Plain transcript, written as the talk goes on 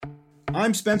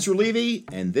I'm Spencer Levy,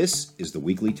 and this is the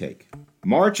Weekly Take.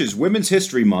 March is Women's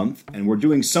History Month, and we're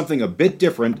doing something a bit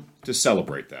different to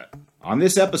celebrate that. On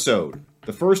this episode,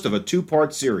 the first of a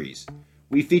two-part series,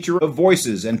 we feature the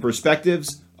voices and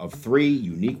perspectives of three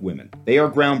unique women. They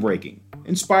are groundbreaking,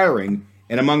 inspiring,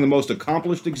 and among the most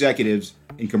accomplished executives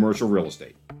in commercial real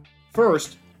estate.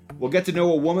 First, we'll get to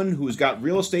know a woman who's got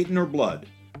real estate in her blood,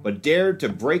 but dared to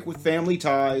break with family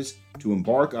ties to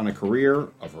embark on a career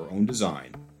of her own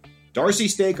design. Darcy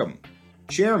Stacom,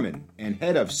 chairman and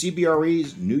head of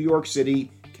CBRE's New York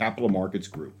City Capital Markets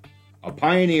Group, a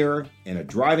pioneer and a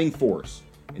driving force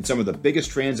in some of the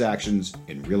biggest transactions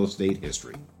in real estate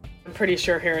history. I'm pretty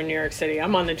sure here in New York City,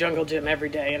 I'm on the jungle gym every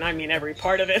day, and I mean every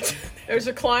part of it. There's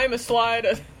a climb, a slide,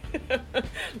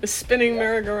 a spinning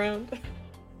merry-go-round.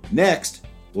 Next,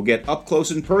 we'll get up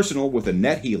close and personal with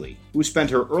Annette Healey, who spent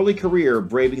her early career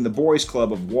braving the boys'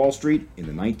 club of Wall Street in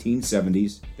the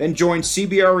 1970s, then joined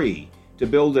CBRE to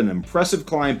build an impressive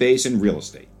client base in real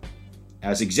estate.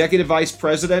 As Executive Vice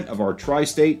President of our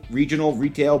Tri-State Regional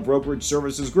Retail Brokerage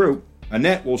Services Group,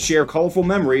 Annette will share colorful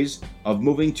memories of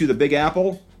moving to the Big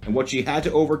Apple and what she had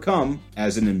to overcome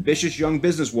as an ambitious young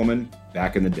businesswoman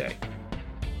back in the day.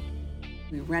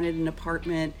 We rented an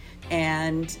apartment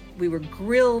and we were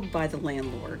grilled by the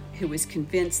landlord, who was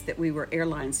convinced that we were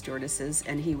airline stewardesses,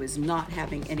 and he was not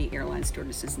having any airline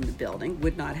stewardesses in the building,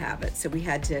 would not have it. So we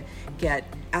had to get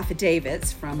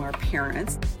affidavits from our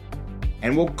parents.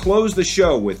 And we'll close the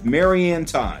show with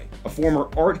Tighe, a former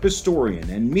art historian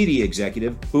and media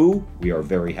executive who, we are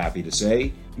very happy to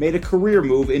say, made a career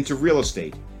move into real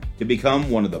estate to become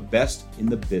one of the best in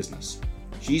the business.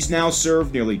 She's now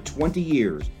served nearly 20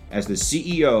 years as the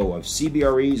CEO of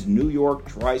CBRE's New York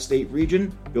Tri-State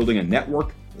region, building a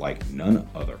network like none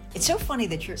other. It's so funny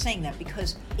that you're saying that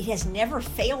because it has never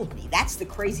failed me. That's the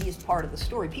craziest part of the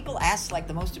story. People ask like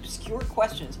the most obscure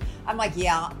questions. I'm like,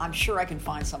 yeah, I'm sure I can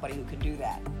find somebody who can do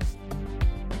that.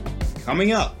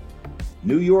 Coming up,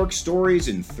 New York stories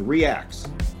in 3 acts.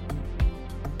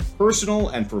 Personal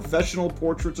and professional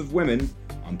portraits of women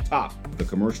on top of the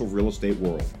commercial real estate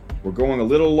world. We're going a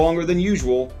little longer than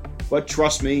usual, but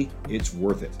trust me, it's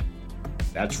worth it.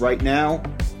 That's right now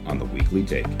on the Weekly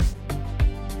Take.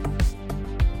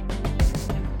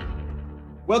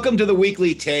 Welcome to the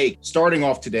Weekly Take. Starting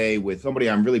off today with somebody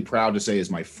I'm really proud to say is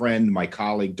my friend, my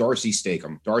colleague, Darcy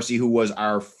Stacom. Darcy, who was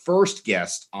our first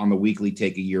guest on the Weekly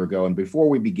Take a year ago. And before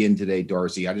we begin today,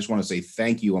 Darcy, I just want to say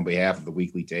thank you on behalf of the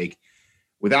Weekly Take.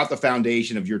 Without the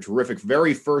foundation of your terrific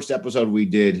very first episode we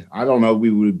did, I don't know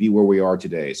we would be where we are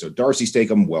today. So Darcy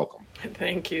Stacom, welcome.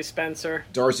 Thank you, Spencer.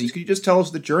 Darcy, could you just tell us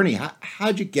the journey?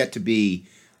 How'd you get to be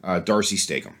Darcy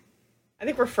Stacom? I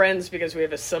think we're friends because we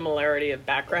have a similarity of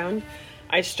background.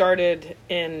 I started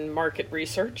in market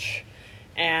research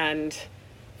and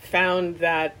found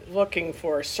that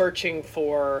searching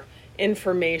for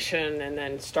information and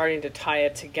then starting to tie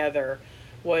it together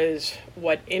was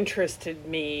what interested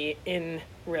me in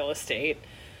real estate.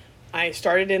 I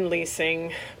started in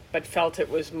leasing, but felt it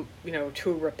was,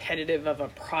 too repetitive of a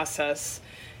process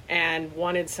and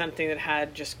wanted something that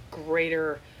had just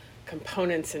greater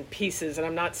components and pieces. And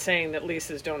I'm not saying that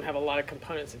leases don't have a lot of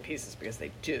components and pieces, because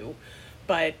they do.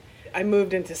 But I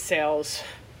moved into sales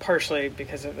partially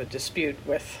because of a dispute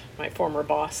with my former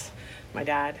boss, my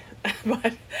dad.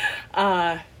 But,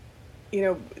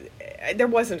 there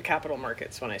wasn't capital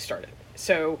markets when I started.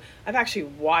 So I've actually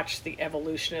watched the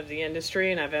evolution of the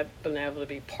industry, and I've been able to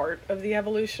be part of the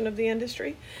evolution of the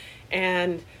industry.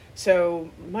 And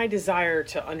so my desire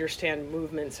to understand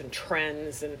movements and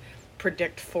trends and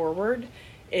predict forward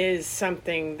is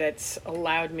something that's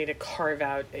allowed me to carve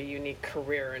out a unique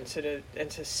career and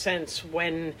to sense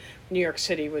when New York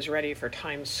City was ready for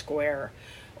Times Square,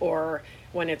 or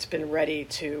when it's been ready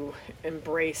to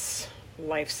embrace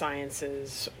life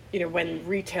sciences, when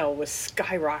retail was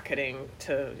skyrocketing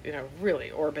to,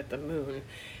 really orbit the moon,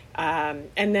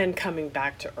 and then coming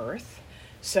back to earth.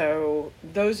 So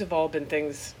those have all been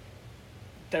things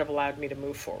that have allowed me to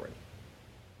move forward.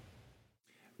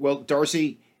 Well,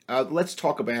 Darcy, let's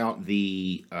talk about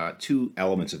the 2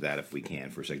 elements of that, if we can,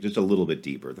 for a second, just a little bit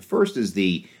deeper. The first is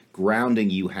the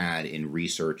grounding you had in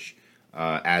research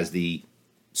as the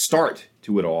start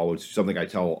to it all, which is something I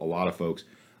tell a lot of folks.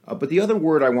 But the other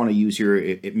word I want to use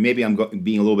here, maybe I'm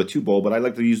being a little bit too bold, but I'd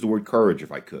like to use the word courage if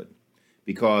I could.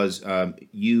 Because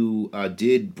you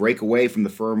did break away from the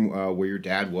firm where your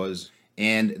dad was,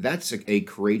 and that's a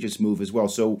courageous move as well.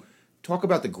 So talk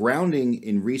about the grounding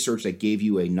in research that gave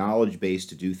you a knowledge base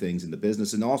to do things in the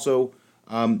business, and also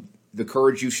the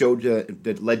courage you showed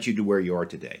that led you to where you are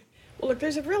today. Well, look,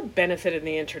 there's a real benefit in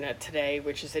the internet today,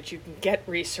 which is that you can get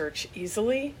research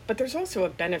easily, but there's also a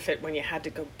benefit when you had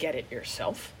to go get it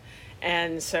yourself.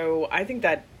 And so I think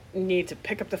that need to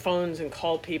pick up the phones and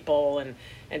call people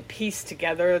and piece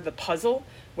together the puzzle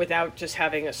without just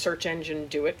having a search engine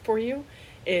do it for you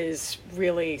is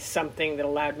really something that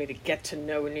allowed me to get to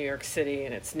know New York City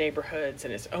and its neighborhoods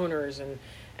and its owners and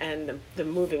the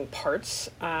moving parts.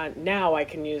 Now I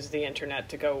can use the internet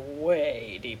to go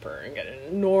way deeper and get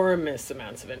enormous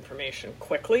amounts of information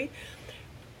quickly.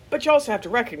 But you also have to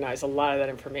recognize a lot of that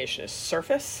information is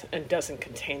surface and doesn't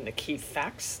contain the key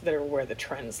facts that are where the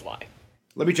trends lie.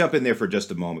 Let me jump in there for just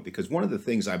a moment, because one of the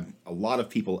things a lot of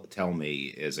people tell me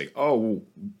is like, oh,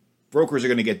 brokers are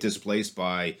going to get displaced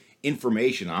by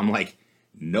information. I'm like,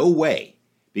 no way,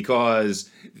 because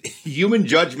human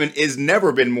judgment has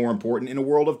never been more important in a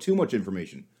world of too much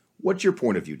information. What's your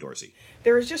point of view, Darcy?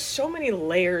 There is just so many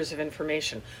layers of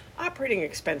information. Operating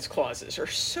expense clauses are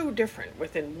so different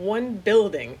within one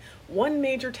building, one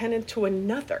major tenant to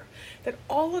another, that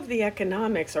all of the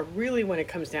economics are really, when it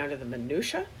comes down to the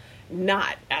minutia,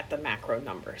 not at the macro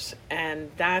numbers.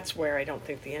 And that's where I don't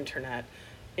think the internet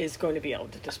is going to be able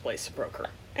to displace a broker.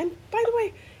 And by the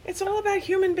way, it's all about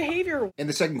human behavior. And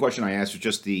the second question I asked was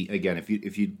just again,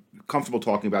 if you're comfortable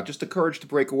talking about just the courage to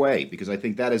break away, because I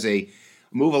think that is a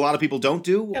move a lot of people don't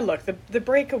do. And look, the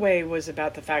breakaway was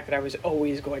about the fact that I was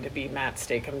always going to be Matt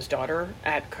Stacom's daughter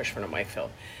at Cushman &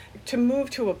 Wakefield. To move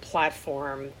to a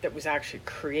platform that was actually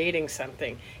creating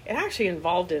something, it actually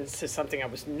involved into something I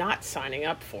was not signing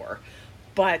up for,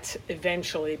 but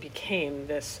eventually became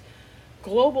this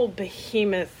global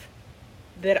behemoth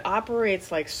that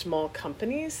operates like small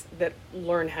companies that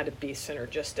learn how to be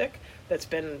synergistic. That's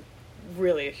been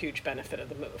really a huge benefit of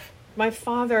the move. My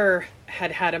father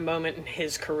had a moment in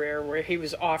his career where he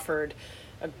was offered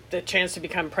the chance to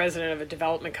become president of a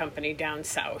development company down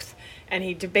south. And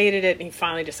he debated it and he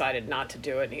finally decided not to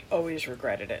do it, and he always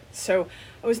regretted it. So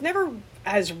I was never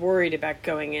as worried about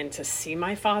going in to see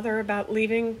my father about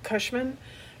leaving Cushman.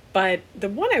 But the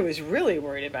one I was really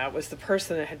worried about was the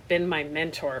person that had been my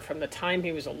mentor from the time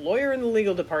he was a lawyer in the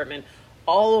legal department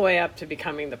all the way up to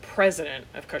becoming the president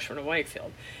of Cushman &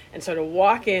 Wakefield. And so to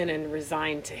walk in and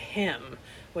resign to him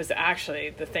was actually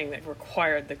the thing that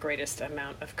required the greatest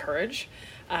amount of courage.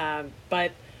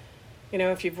 But, you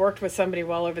know, if you've worked with somebody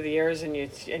well over the years and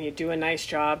you do a nice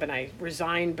job, and I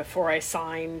resigned before I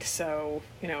signed, so,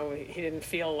 you know, he didn't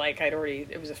feel like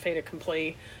it was a fait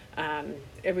accompli.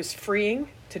 It was freeing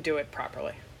to do it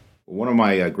properly. One of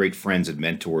my great friends and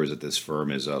mentors at this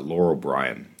firm is Laura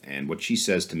O'Brien. And what she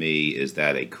says to me is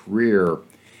that a career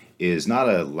is not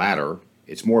a ladder.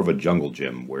 It's more of a jungle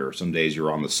gym where some days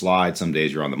you're on the slide, some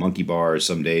days you're on the monkey bars,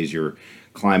 some days you're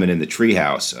climbing in the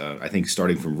treehouse. I think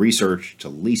starting from research to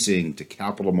leasing to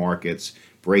capital markets,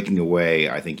 breaking away,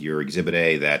 I think you're Exhibit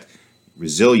A, that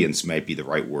resilience might be the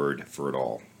right word for it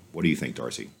all. What do you think,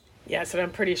 Darcy? Yes, and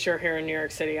I'm pretty sure here in New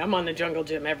York City, I'm on the jungle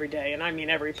gym every day, and I mean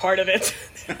every part of it.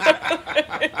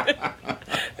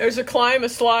 There's a climb, a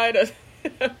slide,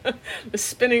 a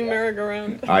spinning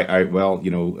merry-go-round. Well,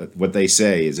 you know, what they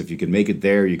say is if you can make it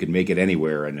there, you can make it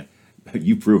anywhere, and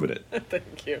you've proven it.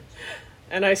 Thank you.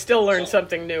 And I still learn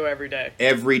something new every day.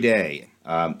 Every day.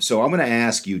 So I'm going to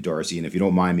ask you, Darcy, and if you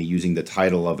don't mind me using the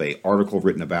title of an article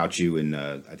written about you in,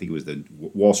 I think it was the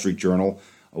Wall Street Journal,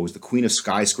 it was the Queen of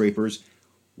Skyscrapers.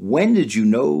 When did you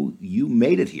know you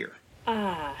made it here?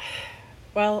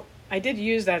 Well, I did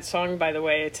use that song, by the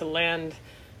way, to land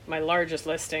my largest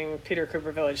listing, Peter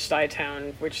Cooper Village,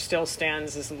 Stuytown, which still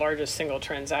stands as the largest single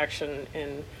transaction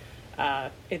in,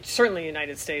 it's certainly the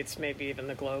United States, maybe even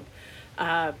the globe.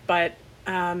 But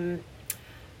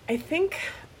I think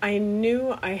I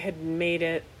knew I had made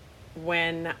it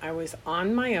when I was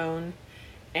on my own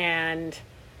and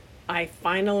I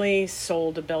finally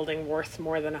sold a building worth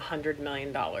more than $100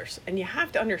 million. And you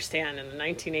have to understand, in the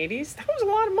 1980s, that was a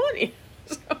lot of money.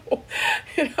 So,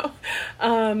 you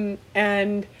know,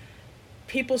 and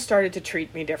people started to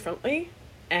treat me differently.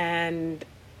 And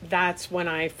that's when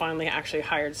I finally actually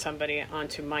hired somebody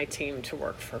onto my team to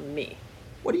work for me.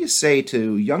 What do you say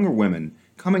to younger women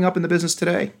coming up in the business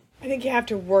today? I think you have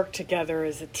to work together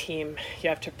as a team. You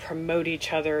have to promote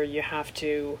each other. You have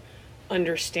to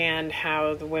understand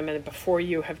how the women before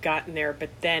you have gotten there, but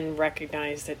then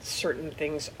recognize that certain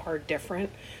things are different,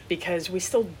 because we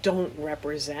still don't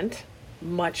represent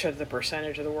much of the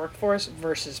percentage of the workforce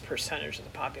versus percentage of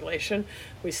the population.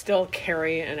 We still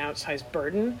carry an outsized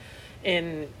burden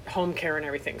in home care and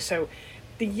everything. So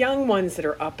the young ones that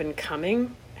are up and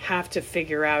coming have to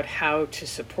figure out how to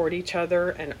support each other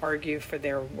and argue for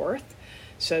their worth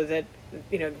so that,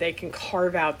 you know, they can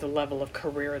carve out the level of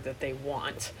career that they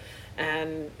want.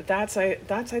 And that's I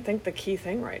think the key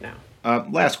thing right now.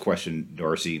 Last question,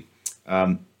 Darcy.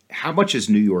 How much has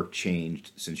New York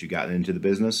changed since you got into the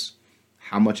business?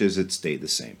 How much has it stayed the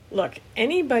same? Look,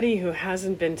 anybody who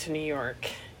hasn't been to New York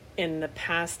in the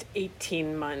past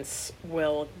 18 months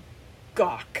will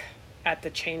gawk at the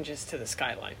changes to the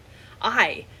skyline.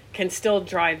 I can still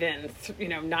drive in,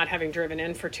 not having driven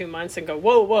in for 2 months and go,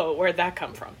 whoa, where'd that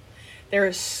come from? There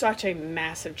is such a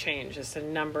massive change as the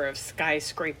number of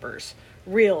skyscrapers,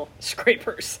 real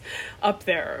scrapers up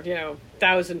there,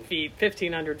 1,000 feet,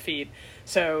 1,500 feet.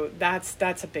 So that's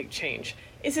a big change.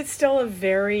 Is it still a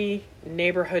very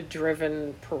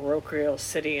neighborhood-driven, parochial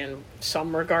city in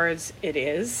some regards? It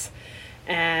is.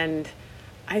 And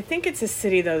I think it's a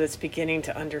city, though, that's beginning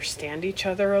to understand each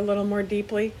other a little more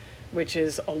deeply, which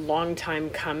is a long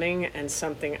time coming and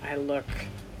something I look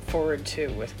forward to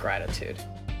with gratitude.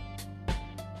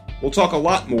 We'll talk a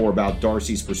lot more about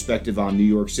Darcy's perspective on New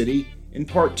York City in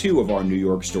part 2 of our New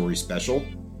York Story special.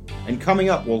 And coming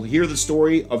up, we'll hear the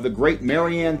story of the great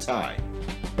Marianne Tighe.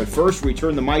 But first, we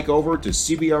turn the mic over to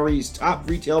CBRE's top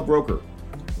retail broker,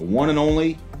 the one and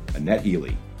only Annette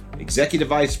Healey, Executive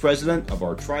Vice President of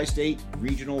our Tri-State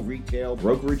Regional Retail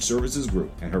Brokerage Services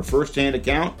Group, and her first-hand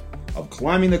account of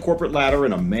climbing the corporate ladder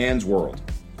in a man's world.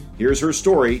 Here's her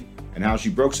story and how she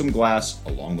broke some glass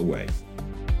along the way.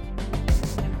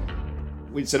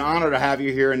 It's an honor to have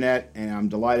you here, Annette, and I'm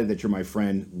delighted that you're my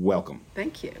friend. Welcome.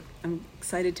 Thank you. I'm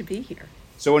excited to be here.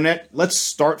 So, Annette, let's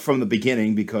start from the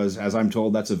beginning because, as I'm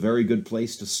told, that's a very good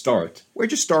place to start. Where'd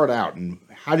you start out, and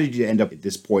how did you end up at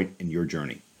this point in your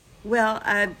journey? Well,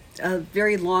 a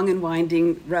very long and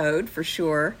winding road, for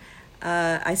sure.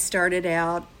 I started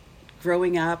out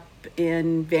growing up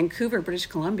in Vancouver, British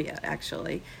Columbia,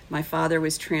 actually. My father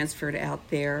was transferred out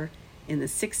there in the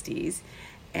 60s.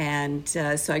 And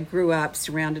so I grew up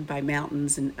surrounded by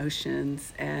mountains and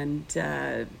oceans. And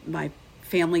my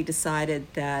family decided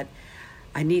that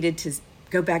I needed to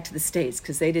go back to the States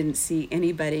because they didn't see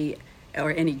anybody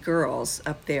or any girls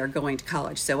up there going to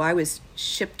college. So I was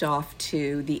shipped off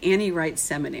to the Annie Wright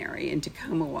Seminary in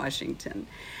Tacoma, Washington,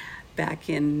 back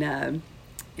in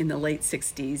the late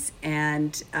 60s.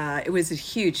 And it was a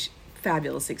huge,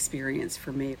 fabulous experience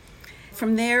for me.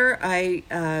 From there, I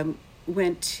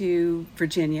went to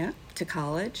Virginia to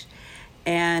college.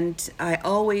 And I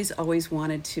always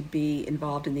wanted to be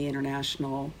involved in the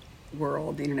international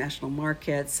world, the international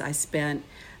markets. I spent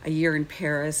a year in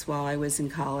Paris while I was in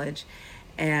college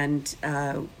and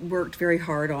worked very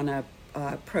hard on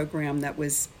a program that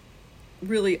was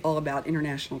really all about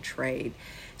international trade.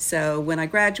 So when I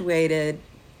graduated,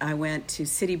 I went to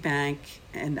Citibank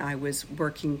and I was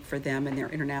working for them in their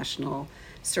international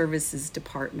services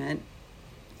department,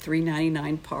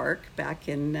 399 Park, back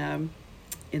in the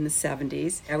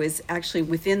 70s. I was actually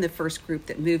within the first group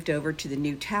that moved over to the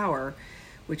new tower,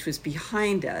 which was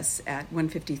behind us at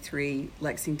 153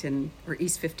 Lexington, or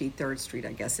East 53rd Street,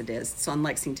 I guess it is. It's on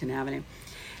Lexington Avenue.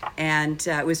 And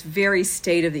it was very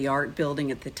state-of-the-art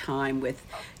building at the time with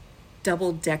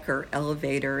double-decker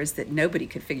elevators that nobody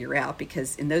could figure out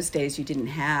because in those days you didn't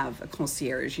have a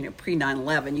concierge. Pre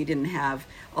 9/11, you didn't have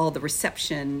all the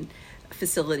reception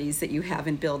facilities that you have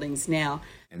in buildings now.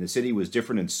 And the city was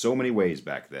different in so many ways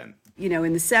back then.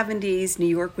 In the 70s, New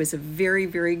York was a very,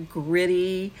 very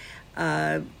gritty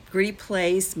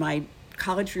place. My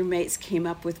college roommates came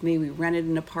up with me. We rented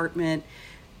an apartment,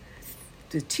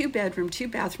 the 2-bedroom,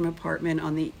 2-bathroom apartment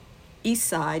on the east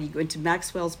side. You go into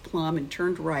Maxwell's Plum and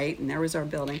turned right, and there was our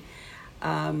building,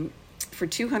 for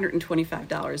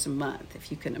 $225 a month,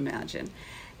 if you can imagine.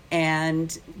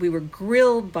 And we were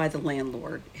grilled by the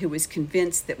landlord, who was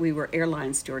convinced that we were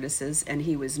airline stewardesses, and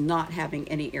he was not having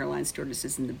any airline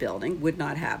stewardesses in the building, would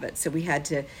not have it. So we had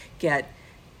to get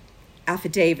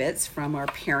affidavits from our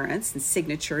parents and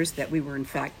signatures that we were, in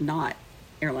fact, not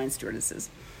airline stewardesses.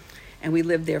 And we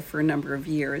lived there for a number of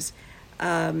years.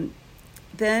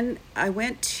 Then I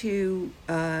went to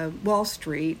Wall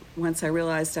Street once I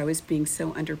realized I was being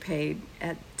so underpaid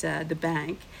at the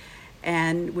bank,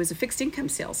 and was a fixed income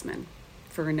salesman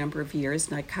for a number of years.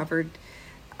 And I covered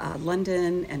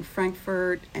London and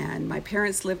Frankfurt, and my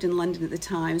parents lived in London at the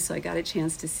time, so I got a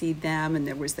chance to see them, and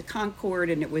there was the Concorde,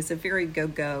 and it was a very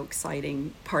go-go,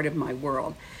 exciting part of my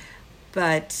world.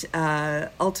 But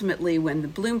ultimately, when the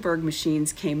Bloomberg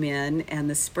machines came in and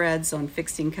the spreads on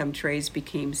fixed income trades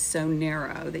became so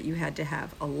narrow that you had to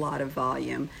have a lot of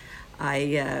volume,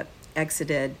 I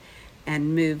exited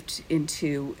and moved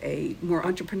into a more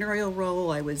entrepreneurial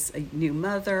role. I was a new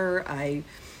mother. I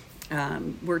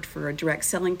worked for a direct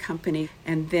selling company,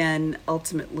 and then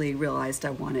ultimately realized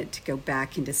I wanted to go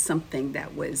back into something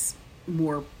that was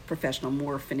more professional,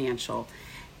 more financial.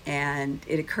 And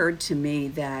it occurred to me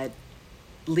that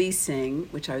leasing,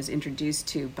 which I was introduced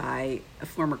to by a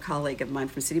former colleague of mine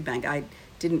from Citibank, I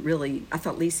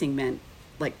thought leasing meant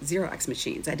like Xerox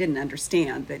machines. I didn't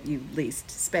understand that you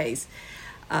leased space.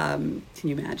 Can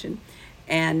you imagine?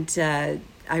 And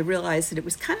I realized that it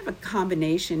was kind of a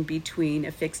combination between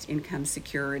a fixed income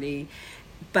security,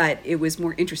 but it was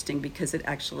more interesting because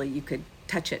you could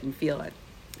touch it and feel it.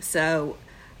 So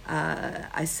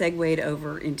I segued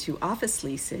over into office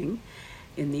leasing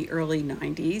in the early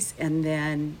 90s, and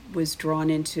then was drawn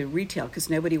into retail because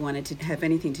nobody wanted to have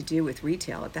anything to do with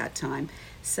retail at that time.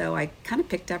 So I kind of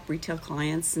picked up retail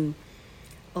clients and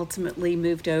ultimately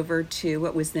moved over to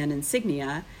what was then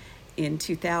Insignia in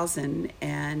 2000,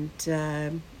 and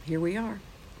here we are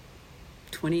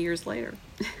 20 years later.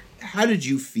 How did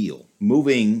you feel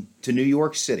moving to New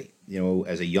York City,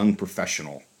 as a young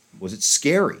professional? Was it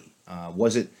scary?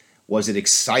 Was it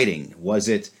exciting? Was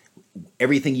it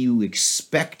everything you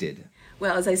expected?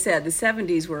 Well, as I said, the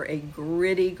 70s were a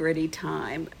gritty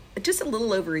time. Just a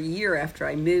little over a year after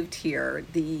I moved here,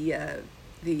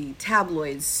 the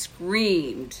tabloids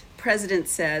screamed, "President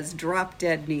says, drop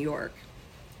dead New York."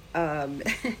 And,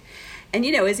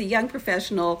 as a young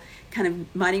professional, kind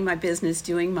of minding my business,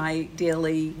 doing my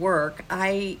daily work,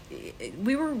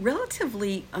 we were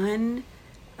relatively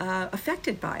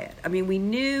unaffected by it. I mean, we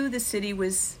knew the city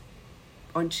was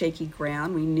on shaky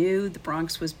ground. We knew the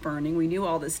Bronx was burning. We knew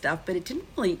all this stuff, but it didn't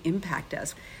really impact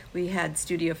us. We had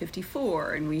Studio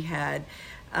 54, and we had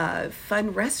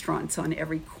fun restaurants on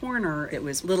every corner. It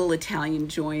was little Italian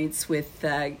joints with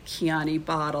Chianti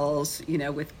bottles,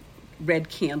 with red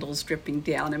candles dripping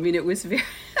down. I mean, it was very,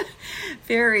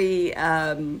 very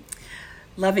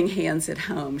loving hands at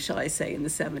home, shall I say, in the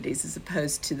 70s, as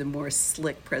opposed to the more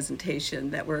slick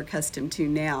presentation that we're accustomed to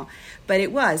now. But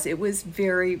it was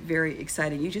very, very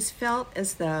exciting. You just felt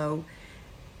as though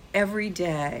every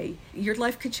day your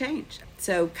life could change.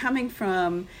 So coming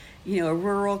from, a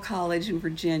rural college in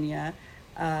Virginia,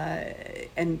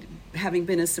 and having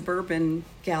been a suburban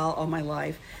gal all my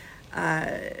life,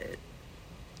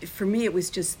 for me it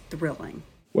was just thrilling.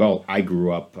 Well, I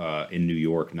grew up in New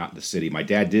York, not in the city. My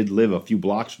dad did live a few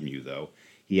blocks from you, though.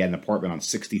 He had an apartment on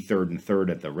 63rd and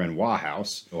 3rd at the Renoir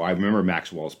House. So I remember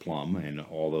Maxwell's Plum and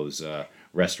all those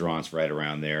restaurants right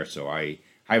around there. So I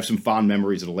have some fond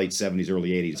memories of the late 70s,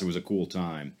 early 80s. It was a cool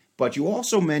time. But you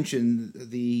also mentioned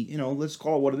let's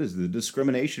call it what it is, the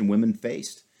discrimination women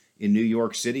faced in New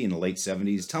York City in the late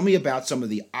 70s. Tell me about some of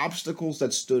the obstacles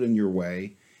that stood in your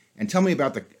way, and tell me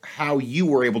about how you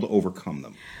were able to overcome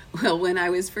them. Well, when I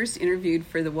was first interviewed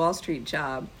for the Wall Street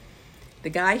job, the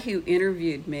guy who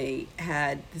interviewed me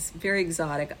had this very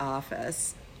exotic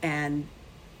office, and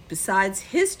besides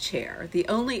his chair, the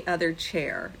only other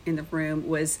chair in the room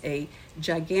was a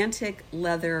gigantic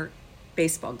leather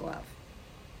baseball glove.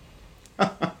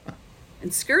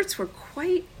 And skirts were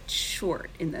quite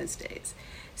short in those days.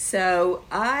 So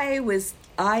I was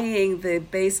eyeing the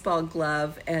baseball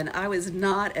glove, and I was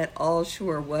not at all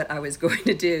sure what I was going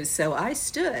to do. So I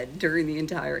stood during the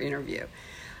entire interview.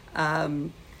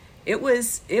 It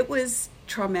was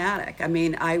traumatic. I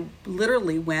mean, I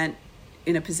literally went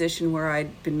in a position where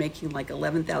I'd been making like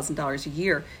 $11,000 a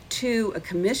year to a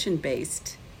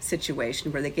commission-based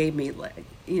situation where they gave me,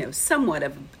 somewhat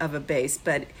of a base,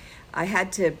 but I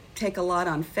had to take a lot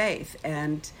on faith,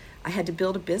 and I had to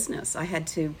build a business. I had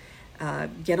to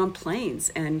get on planes,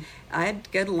 and I had to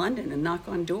go to London and knock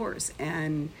on doors,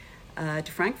 and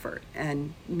to Frankfurt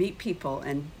and meet people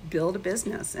and build a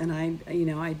business. And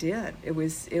I did. It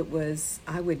was,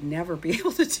 I would never be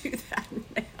able to do that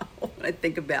now when I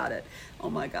think about it. Oh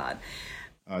my God.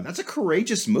 That's a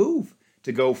courageous move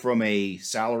to go from a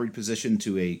salaried position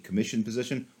to a commission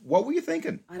position. What were you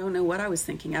thinking? I don't know what I was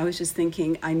thinking. I was just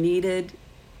thinking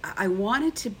I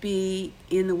wanted to be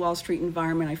in the Wall Street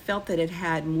environment. I felt that it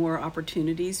had more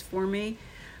opportunities for me.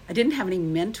 I didn't have any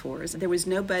mentors. There was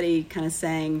nobody kind of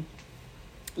saying,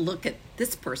 look at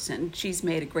this person, she's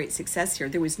made a great success here.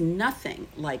 There was nothing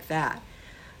like that.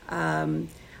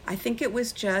 I think it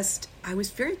was just, I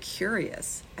was very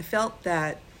curious. I felt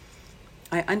that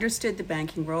I understood the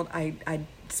banking world. I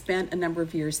spent a number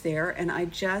of years there, and I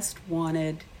just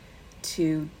wanted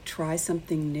to try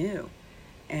something new.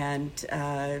 And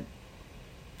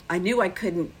I knew I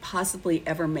couldn't possibly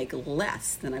ever make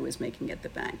less than I was making at the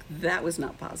bank. That was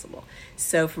not possible.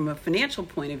 So from a financial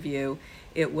point of view,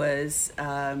 it was,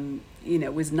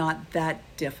 it was not that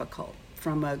difficult.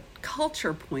 From a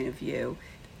culture point of view,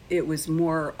 it was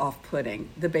more off-putting,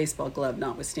 the baseball glove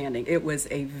notwithstanding. It was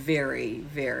a very,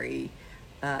 very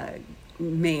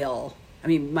male. I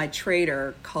mean, my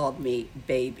trader called me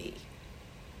baby.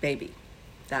 Baby.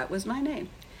 That was my name.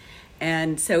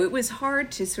 And so it was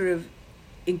hard to sort of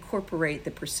incorporate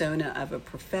the persona of a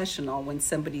professional when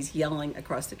somebody's yelling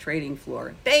across the trading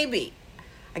floor, "Baby,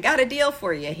 I got a deal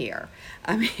for you here."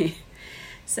 I mean,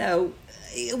 so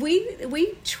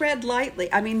we tread lightly.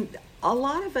 I mean, a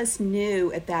lot of us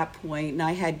knew at that point, and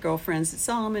I had girlfriends at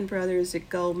Solomon Brothers, at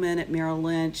Goldman, at Merrill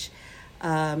Lynch,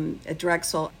 at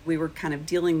Drexel. We were kind of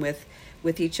dealing with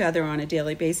each other on a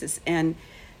daily basis, and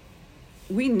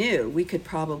we knew we could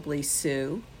probably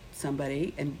sue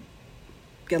somebody and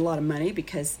get a lot of money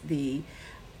because the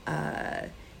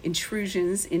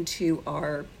intrusions into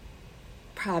our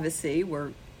privacy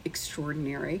were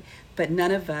extraordinary, but none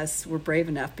of us were brave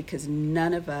enough because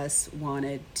none of us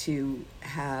wanted to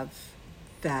have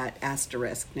that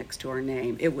asterisk next to our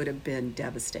name. It would have been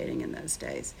devastating in those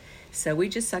days. So we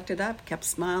just sucked it up, kept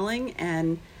smiling,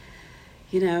 and,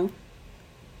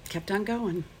 kept on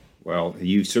going. Well,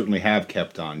 you certainly have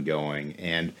kept on going,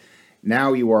 and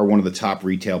now you are one of the top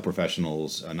retail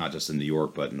professionals, not just in New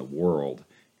York, but in the world.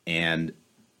 And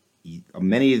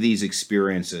many of these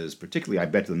experiences, particularly, I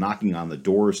bet the knocking on the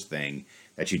doors thing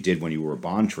that you did when you were a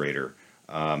bond trader,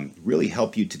 really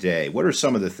help you today. What are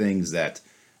some of the things that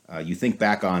you think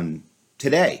back on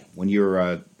today when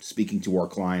you're speaking to our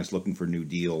clients, looking for new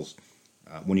deals?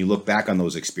 When you look back on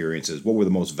those experiences, what were the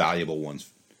most valuable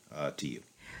ones to you?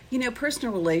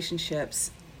 Personal relationships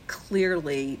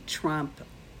clearly trump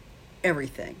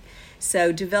everything.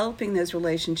 So developing those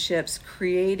relationships,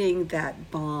 creating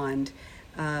that bond,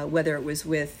 whether it was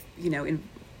with,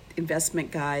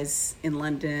 investment guys in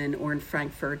London or in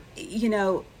Frankfurt,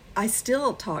 I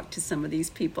still talk to some of these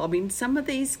people. I mean, some of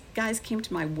these guys came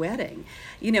to my wedding.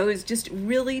 It was just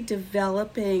really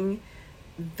developing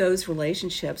those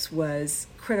relationships was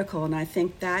critical. And I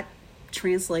think that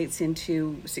translates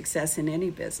into success in any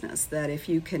business, that if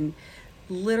you can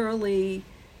literally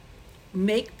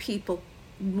make people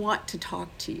want to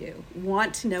talk to you,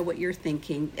 want to know what you're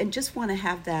thinking, and just want to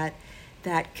have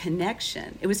that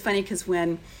connection. It was funny because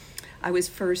when I was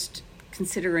first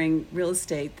considering real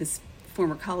estate, this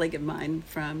former colleague of mine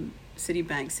from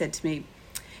Citibank said to me,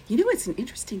 it's an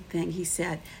interesting thing. He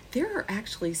said, there are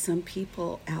actually some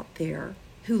people out there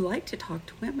who like to talk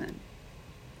to women.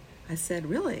 I said,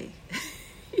 really?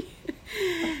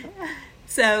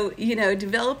 So,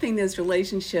 developing those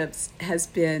relationships has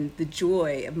been the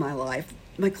joy of my life.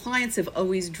 My clients have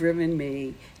always driven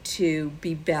me to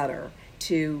be better,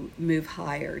 to move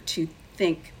higher, to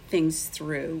think things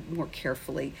through more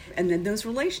carefully. And then those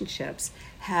relationships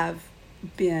have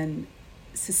been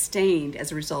sustained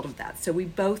as a result of that. So we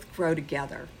both grow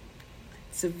together.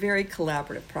 It's a very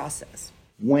collaborative process.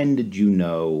 When did you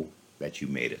know that you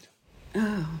made it?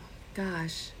 Oh,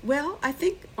 gosh. Well, I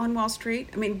think on Wall Street,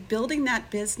 building that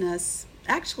business,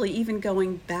 actually even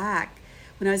going back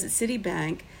when I was at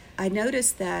Citibank, I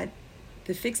noticed that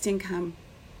the fixed income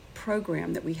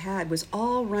program that we had was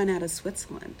all run out of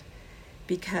Switzerland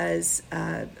because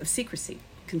of secrecy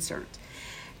concerns.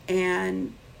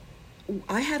 And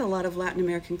I had a lot of Latin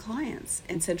American clients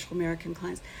and Central American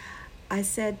clients. I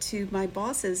said to my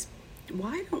bosses,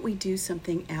 why don't we do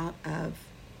something out of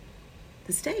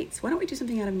the States? Why don't we do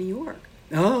something out of New York?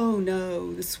 Oh,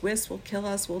 no, the Swiss will kill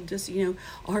us. We'll just,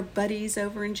 our buddies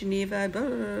over in Geneva. Blah,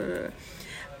 blah, blah.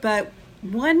 But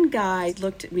one guy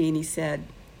looked at me and he said,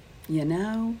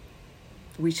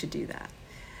 we should do that.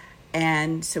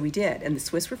 And so we did. And the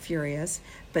Swiss were furious.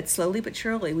 But slowly but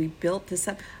surely, we built this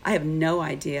up. I have no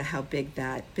idea how big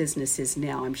that business is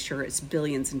now. I'm sure it's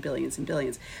billions and billions and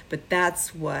billions. But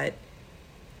that's what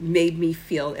made me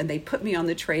feel, and they put me on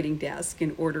the trading desk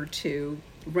in order to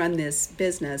run this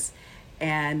business.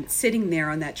 And sitting there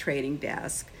on that trading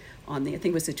desk on I think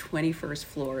it was the 21st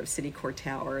floor of Citicorp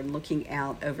Tower and looking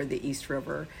out over the East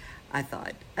River, I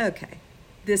thought, okay,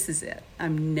 this is it.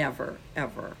 I'm never,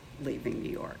 ever leaving New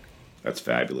York. That's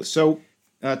fabulous. So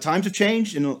times have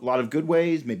changed in a lot of good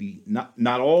ways, maybe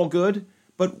not all good,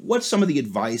 but what's some of the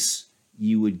advice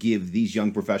you would give these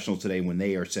young professionals today when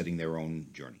they are setting their own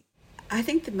journey? I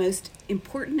think the most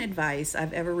important advice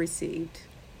I've ever received,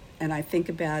 and I think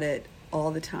about it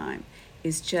all the time,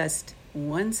 is just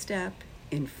one step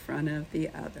in front of the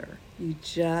other. You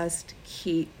just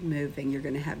keep moving. You're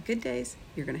going to have good days,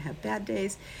 you're going to have bad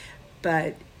days,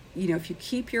 but if you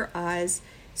keep your eyes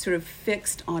sort of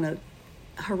fixed on a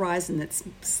horizon that's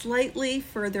slightly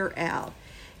further out,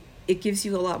 it gives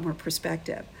you a lot more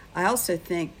perspective. I also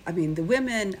think, the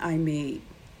women I meet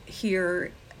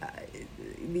here,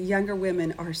 the younger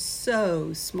women are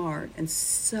so smart and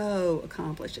so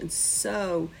accomplished and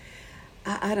so,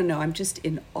 I don't know, I'm just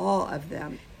in awe of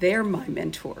them. They're my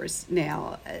mentors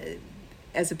now,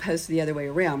 as opposed to the other way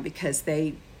around, because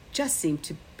they just seem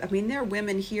to, I mean, there are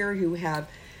women here who have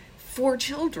 4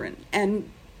 children and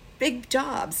big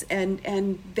jobs,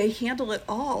 and they handle it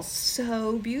all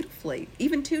so beautifully.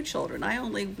 Even 2 children. I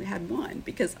only had 1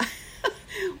 because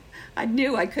I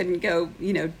knew I couldn't go,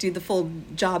 do the full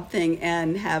job thing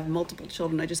and have multiple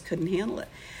children. I just couldn't handle it.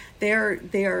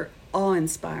 They're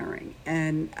awe-inspiring,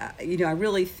 and I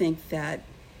really think that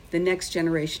the next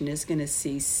generation is going to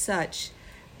see such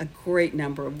a great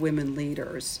number of women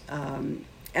leaders.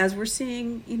 As we're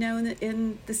seeing,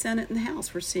 in the Senate and the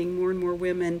House, we're seeing more and more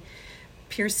women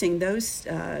piercing those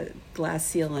glass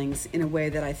ceilings in a way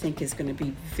that I think is going to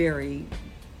be very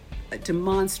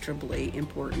demonstrably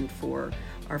important for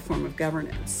our form of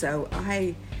governance. So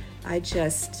I'm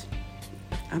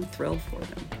thrilled for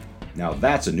them. Now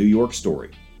that's a New York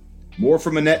story. More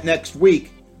from Annette next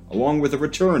week, along with the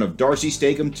return of Darcy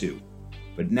Stacom too.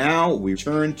 But now we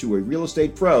turn to a real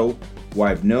estate pro who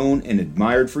I've known and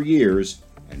admired for years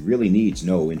and really needs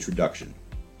no introduction.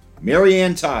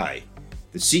 Tighe,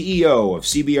 the CEO of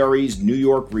CBRE's New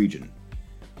York region.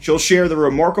 She'll share the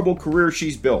remarkable career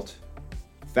she's built,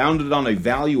 founded on a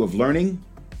value of learning,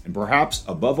 and perhaps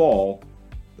above all,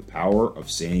 the power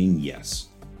of saying yes.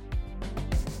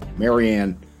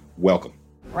 Marianne, welcome.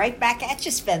 Right back at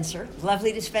you, Spencer.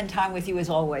 Lovely to spend time with you as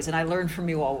always, and I learn from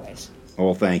you always.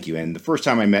 Oh, thank you. And the first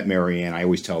time I met Marianne, I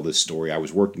always tell this story. I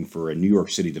was working for a New York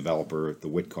City developer, the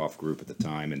Witkoff Group at the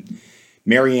time, and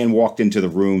Marianne walked into the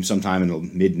room sometime in the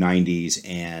mid-'90s,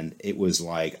 and it was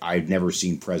like I'd never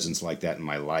seen presence like that in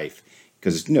my life.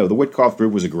 Because, the Witkoff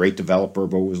Group was a great developer,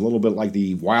 but it was a little bit like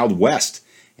the Wild West.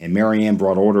 And Marianne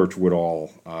brought order to it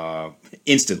all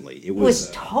instantly. It was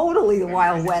totally the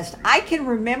Wild West. I can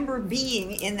remember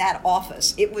being in that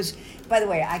office. It was, by the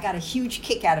way, I got a huge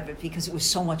kick out of it because it was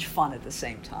so much fun at the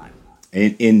same time.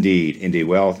 Indeed.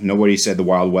 Well, nobody said the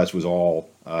Wild West was all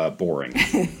boring.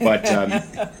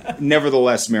 But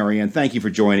nevertheless, Marianne, thank you for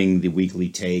joining the Weekly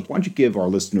Take. Why don't you give our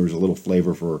listeners a little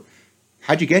flavor for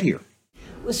how'd you get here?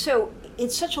 Well, so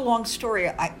it's such a long story.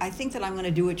 I think that I'm going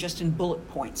to do it just in bullet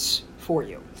points for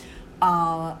you.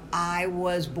 I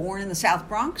was born in the South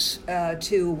Bronx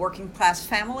to a working class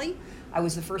family. I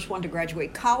was the first one to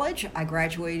graduate college. I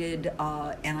graduated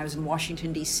and I was in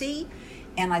Washington, D.C.,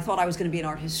 and I thought I was going to be an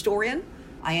art historian.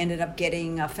 I ended up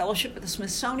getting a fellowship at the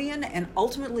Smithsonian and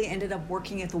ultimately ended up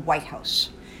working at the White House.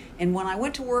 And when I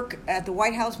went to work at the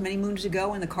White House many moons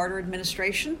ago in the Carter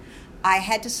administration, I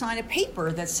had to sign a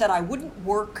paper that said I wouldn't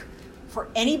work for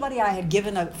anybody I had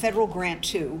given a federal grant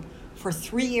to for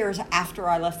 3 years after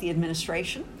I left the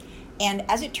administration. And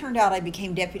as it turned out, I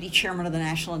became deputy chairman of the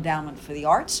National Endowment for the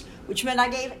Arts, which meant I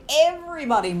gave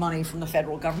everybody money from the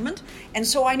federal government. And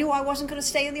so I knew I wasn't going to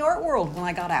stay in the art world when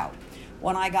I got out.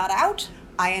 When I got out,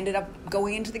 I ended up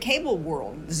going into the cable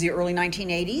world. This is the early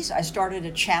 1980s. I started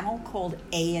a channel called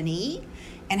A&E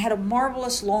and had a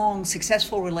marvelous, long,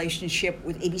 successful relationship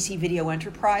with ABC Video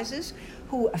Enterprises,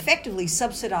 who effectively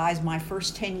subsidized my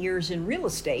first 10 years in real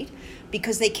estate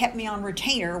because they kept me on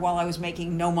retainer while I was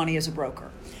making no money as a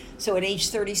broker. So at age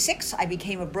 36, I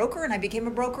became a broker, and I became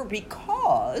a broker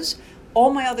because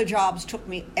all my other jobs took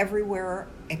me everywhere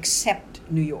except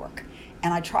New York.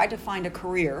 And I tried to find a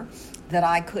career that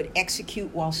I could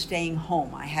execute while staying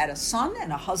home. I had a son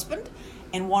and a husband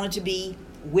and wanted to be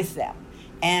with them.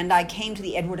 And I came to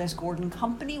the Edward S. Gordon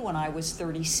Company when I was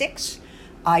 36.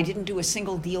 I didn't do a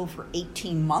single deal for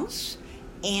 18 months.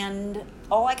 And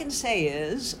all I can say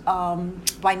is, I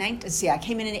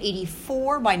came in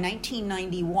 84. By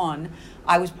 1991,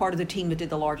 I was part of the team that did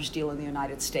the largest deal in the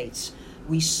United States.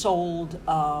 We sold,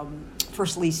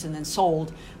 first leased and then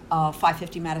sold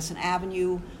 550 Madison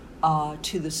Avenue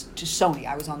to Sony.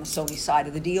 I was on the Sony side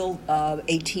of the deal.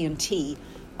 AT&T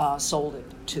sold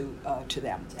it to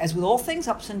them. As with all things,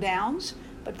 ups and downs,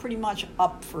 but pretty much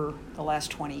up for the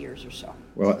last 20 years or so.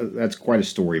 Well, that's quite a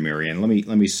story, Marianne.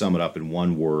 Let me sum it up in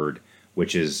one word,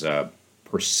 which is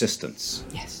persistence.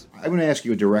 Yes. I'm going to ask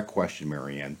you a direct question,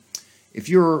 Marianne. If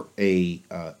you're a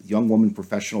young woman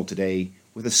professional today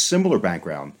with a similar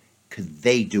background, could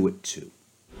they do it too?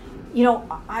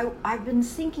 I've been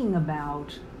thinking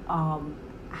about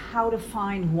how to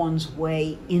find one's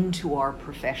way into our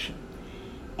profession.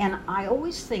 And I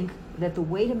always think that the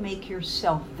way to make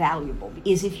yourself valuable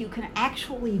is if you can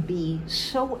actually be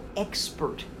so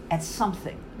expert at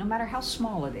something, no matter how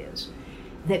small it is,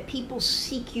 that people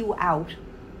seek you out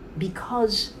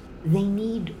because they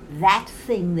need that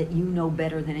thing that you know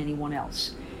better than anyone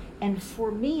else. And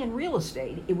for me in real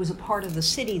estate, it was a part of the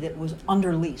city that was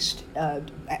underleased.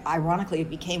 Ironically, it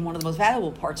became one of the most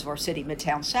valuable parts of our city,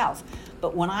 Midtown South.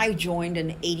 But when I joined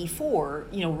in 84,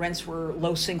 rents were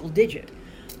low single digit.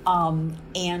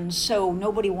 And so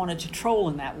nobody wanted to troll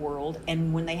in that world.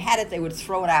 And when they had it, they would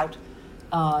throw it out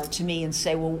to me and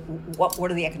say, well,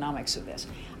 what are the economics of this?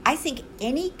 I think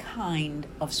any kind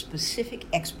of specific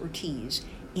expertise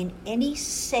in any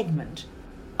segment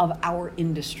of our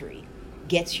industry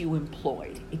gets you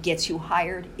employed. It gets you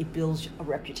hired. It builds a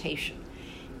reputation.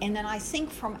 And then I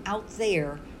think from out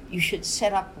there, you should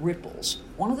set up ripples.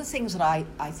 One of the things that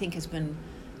I think has been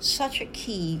such a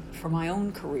key for my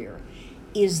own career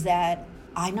is that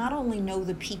I not only know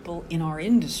the people in our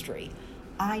industry,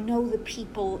 I know the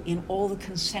people in all the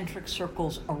concentric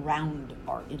circles around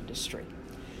our industry.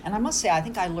 And I must say, I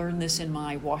think I learned this in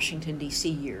my Washington, D.C.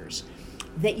 years,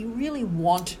 that you really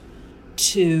want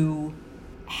to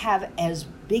have as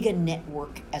big a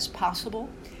network as possible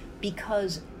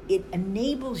because it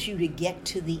enables you to get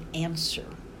to the answer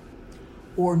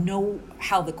or know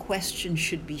how the question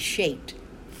should be shaped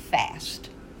fast.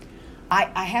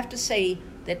 I have to say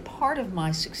that part of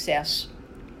my success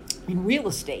in real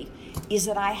estate is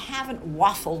that I haven't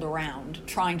waffled around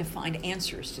trying to find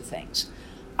answers to things.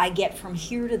 I get from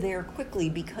here to there quickly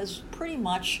because pretty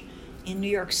much in New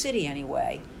York City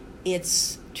anyway,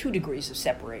 it's 2 degrees of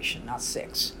separation, not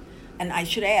 6. And I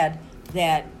should add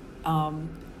that, I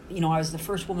was the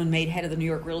first woman made head of the New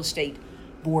York Real Estate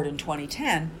Board in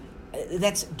 2010.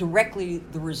 That's directly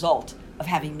the result of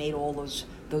having made all those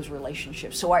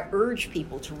relationships. So I urge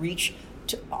people to reach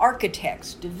to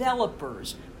architects,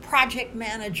 developers, project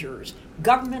managers,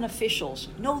 government officials.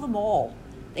 Know them all.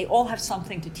 They all have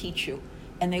something to teach you,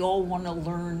 and they all want to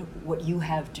learn what you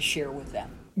have to share with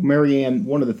them. Mary Ann,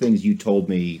 one of the things you told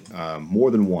me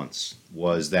more than once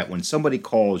was that when somebody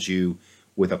calls you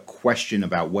with a question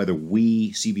about whether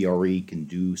we, CBRE, can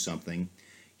do something,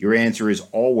 your answer is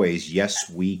always, yes,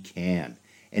 we can.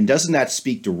 And doesn't that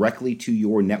speak directly to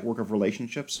your network of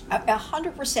relationships?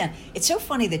 100%. It's so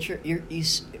funny that you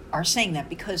are saying that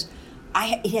because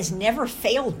it has never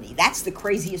failed me. That's the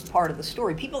craziest part of the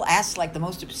story. People ask like the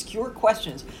most obscure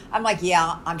questions. I'm like,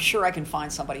 yeah, I'm sure I can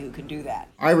find somebody who can do that.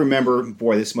 I remember,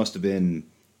 this must have been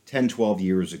 10, 12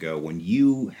 years ago when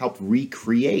you helped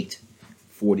recreate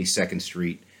 42nd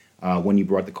Street when you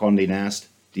brought the Condé Nast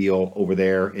deal over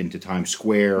there into Times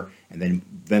Square and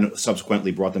then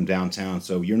subsequently brought them downtown.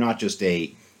 So you're not just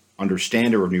a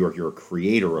understander of New York, you're a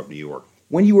creator of New York.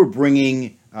 When you were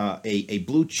bringing a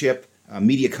blue chip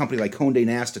media company like Condé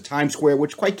Nast to Times Square,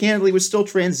 which quite candidly was still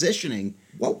transitioning,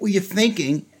 what were you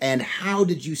thinking and how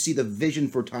did you see the vision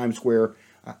for Times Square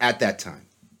at that time?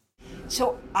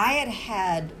 So I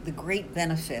had the great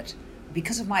benefit,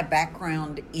 because of my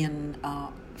background in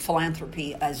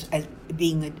philanthropy as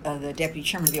being the deputy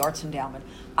chairman of the Arts Endowment,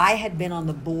 I had been on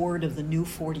the board of the new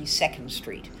 42nd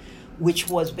Street, which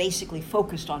was basically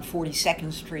focused on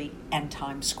 42nd Street and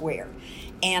Times Square.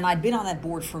 And I'd been on that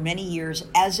board for many years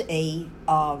as a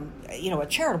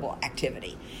charitable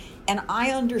activity. And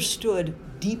I understood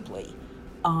deeply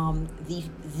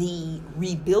the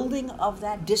rebuilding of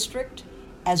that district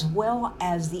as well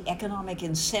as the economic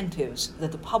incentives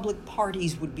that the public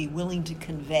parties would be willing to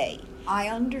convey. I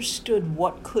understood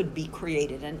what could be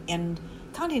created, and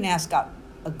Condé Nast got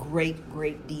a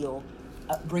great deal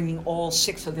bringing all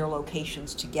 6 of their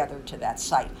locations together to that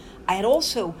site. I had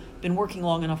also been working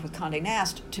long enough with Condé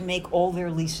Nast to make all their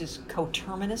leases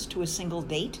coterminous to a single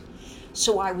date,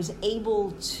 so I was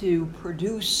able to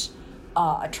produce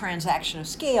a transaction of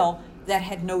scale that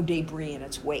had no debris in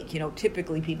its wake.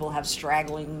 Typically people have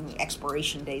straggling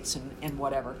expiration dates and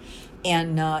whatever.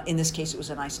 And in this case, it was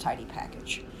a nice, tidy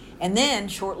package. And then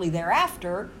shortly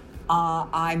thereafter,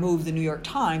 I moved the New York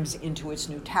Times into its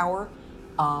new tower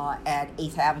at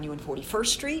 8th Avenue and 41st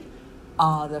Street.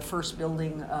 The first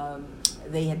building,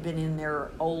 they had been in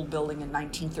their old building in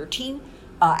 1913.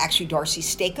 Actually, Darcy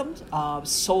Stacom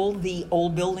sold the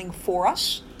old building for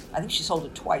us. I think she sold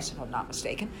it twice, if I'm not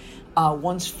mistaken.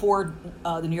 Once for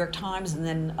the New York Times, and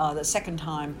then the second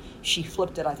time she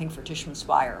flipped it, I think, for Tishman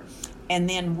Speyer. And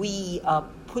then we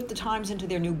put the Times into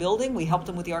their new building. We helped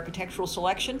them with the architectural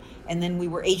selection, and then we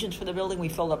were agents for the building. We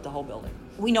filled up the whole building.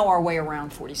 We know our way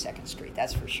around 42nd Street,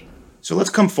 that's for sure. So let's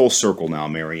come full circle now,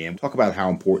 Mary Ann. Talk about how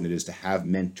important it is to have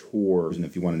mentors, and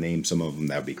if you want to name some of them,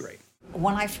 that would be great.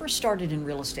 When I first started in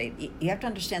real estate, you have to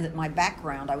understand that my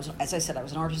background, as I said, I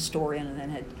was an art historian, and then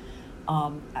had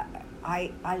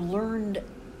I learned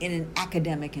in an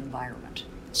academic environment.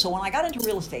 So when I got into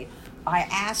real estate, I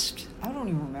asked, I don't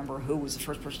even remember who was the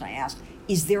first person I asked,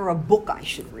 is there a book I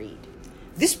should read?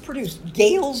 This produced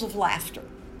gales of laughter,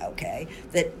 okay,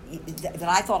 that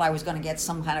I thought I was going to get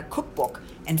some kind of cookbook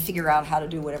and figure out how to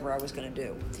do whatever I was going to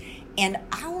do. And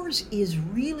ours is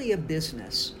really a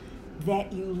business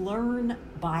that you learn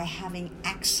by having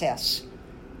access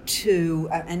to,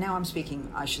 and now I'm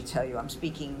speaking, I should tell you, I'm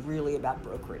speaking really about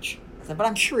brokerage, but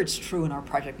I'm sure it's true in our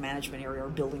project management area or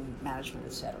building management,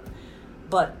 et cetera.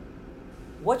 But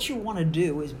what you want to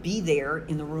do is be there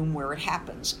in the room where it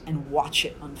happens and watch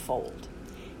it unfold.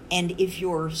 And if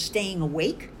you're staying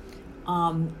awake,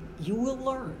 you will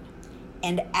learn.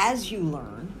 And as you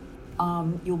learn,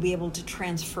 you'll be able to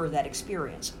transfer that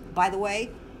experience. By the way,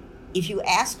 if you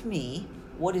ask me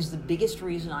what is the biggest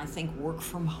reason I think work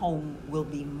from home will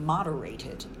be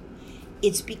moderated,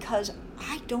 it's because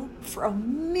I don't for a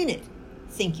minute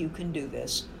think you can do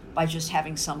this by just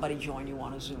having somebody join you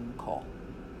on a Zoom call.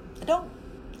 I don't.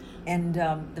 And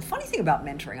the funny thing about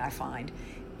mentoring, I find,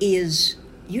 is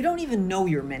you don't even know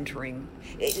you're mentoring.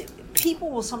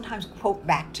 People will sometimes quote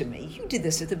back to me, you did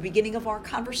this at the beginning of our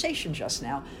conversation just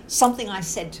now, something I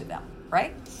said to them,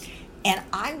 right? And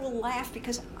I will laugh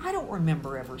because I don't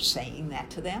remember ever saying that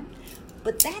to them.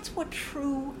 But that's what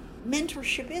true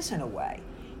mentorship is in a way.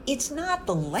 It's not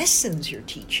the lessons you're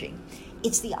teaching,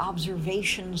 it's the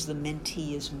observations the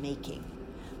mentee is making.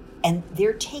 And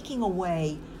they're taking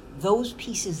away those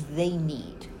pieces they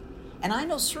need. And I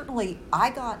know certainly I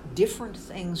got different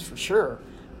things for sure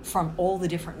from all the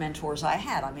different mentors I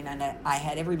had. I mean, I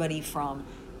had everybody from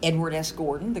Edward S.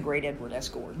 Gordon, the great Edward S.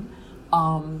 Gordon,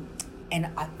 and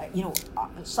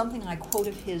something I quote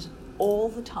of his all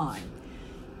the time.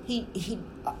 He,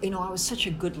 I was such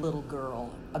a good little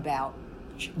girl about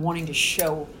wanting to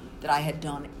show that I had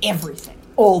done everything,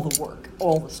 all the work,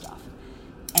 all the stuff.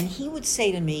 And he would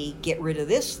say to me, get rid of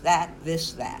this, that.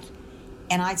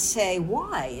 And I'd say,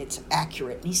 why? It's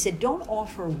accurate. And he said, don't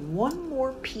offer one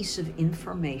more piece of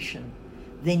information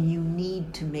than you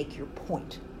need to make your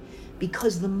point.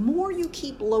 Because the more you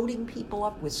keep loading people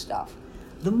up with stuff,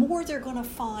 the more they're going to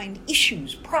find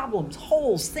issues, problems,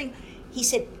 holes, things. He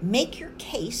said, make your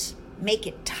case, make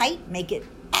it tight, make it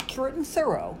accurate and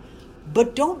thorough,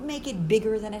 but don't make it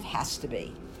bigger than it has to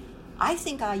be. I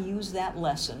think I use that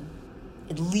lesson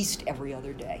at least every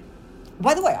other day.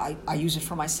 By the way, I use it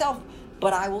for myself,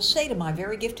 but I will say to my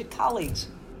very gifted colleagues,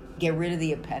 get rid of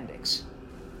the appendix.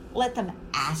 Let them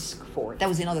ask for it. That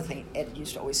was another thing Ed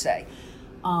used to always say.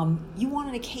 You want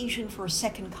an occasion for a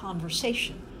second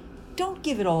conversation. Don't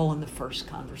give it all in the first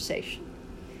conversation.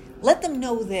 Let them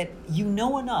know that you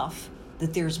know enough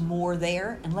that there's more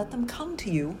there, and let them come to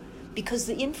you because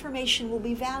the information will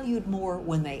be valued more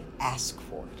when they ask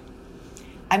for it.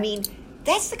 I mean,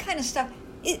 that's the kind of stuff.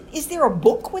 Is there a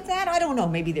book with that? I don't know.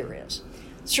 Maybe there is.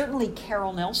 Certainly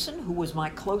Carol Nelson, who was my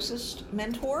closest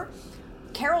mentor,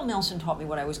 Carol Nelson taught me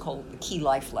what I always call the key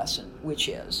life lesson, which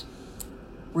is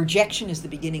rejection is the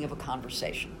beginning of a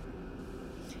conversation.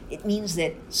 It means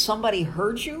that somebody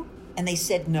heard you and they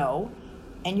said no,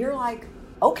 and you're like,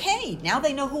 okay, now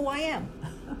they know who I am.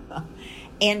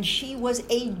 And she was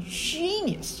a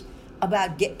genius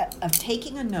about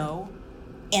taking a no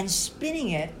and spinning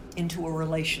it into a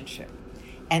relationship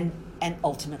and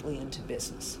ultimately into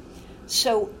business.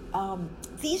 So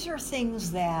these are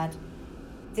things that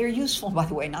they're useful, by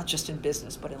the way, not just in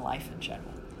business, but in life in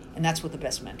general. And that's what the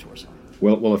best mentors are.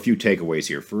 Well, a few takeaways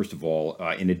here. First of all,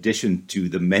 in addition to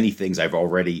the many things I've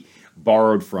already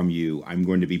borrowed from you, I'm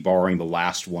going to be borrowing the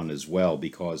last one as well,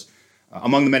 because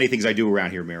among the many things I do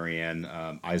around here, Marianne,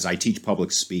 is I teach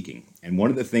public speaking. And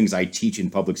one of the things I teach in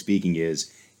public speaking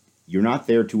is you're not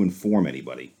there to inform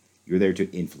anybody. You're there to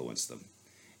influence them.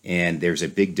 And there's a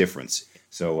big difference.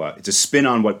 So it's a spin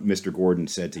on what Mr. Gordon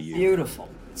said to you. Beautiful.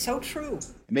 So true.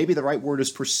 Maybe the right word is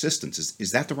persistence.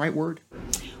 Is that the right word?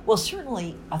 Well,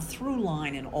 certainly a through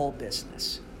line in all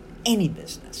business, any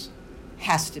business,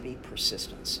 has to be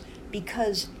persistence.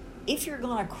 Because if you're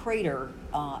going to crater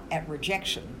at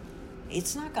rejection,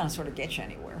 it's not going to sort of get you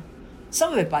anywhere.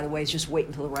 Some of it, by the way, is just wait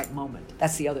until the right moment.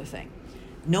 That's the other thing.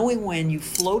 Knowing when you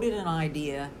floated an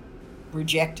idea,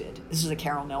 rejected. This is a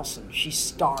Carol Nelson. She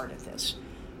starred at this.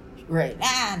 Right.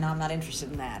 No, I'm not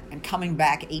interested in that. And coming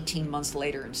back 18 months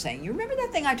later and saying, you remember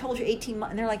that thing I told you 18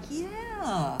 months? And they're like,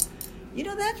 yeah,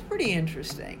 that's pretty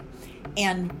interesting.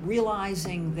 And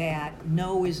realizing that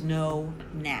no is no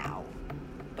now,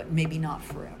 but maybe not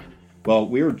forever. Well,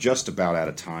 we're just about out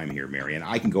of time here, Marianne.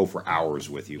 I can go for hours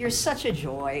with you. You're such a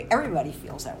joy. Everybody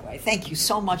feels that way. Thank you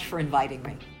so much for inviting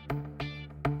me.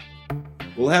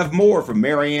 We'll have more from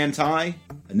Marianne Tighe,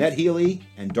 Annette Healey,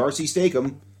 and Darcy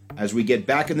Stacom as we get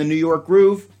back in the New York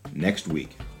groove next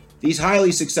week. These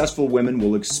highly successful women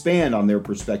will expand on their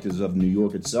perspectives of New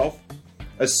York itself,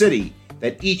 a city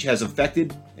that each has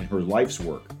affected in her life's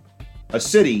work, a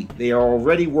city they are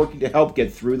already working to help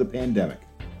get through the pandemic.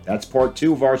 That's part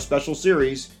 2 of our special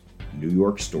series, New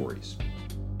York Stories.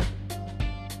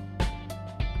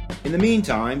 In the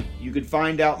meantime, you can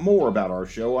find out more about our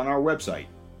show on our website,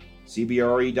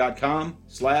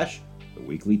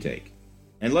 cbre.com/theweeklytake.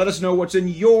 And let us know what's in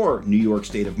your New York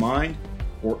state of mind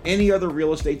or any other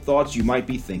real estate thoughts you might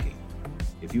be thinking.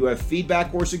 If you have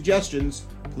feedback or suggestions,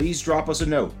 please drop us a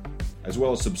note, as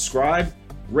well as subscribe,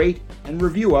 rate, and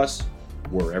review us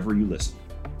wherever you listen.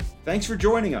 Thanks for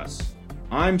joining us.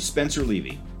 I'm Spencer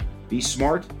Levy. Be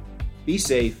smart, be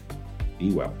safe,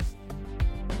 be well.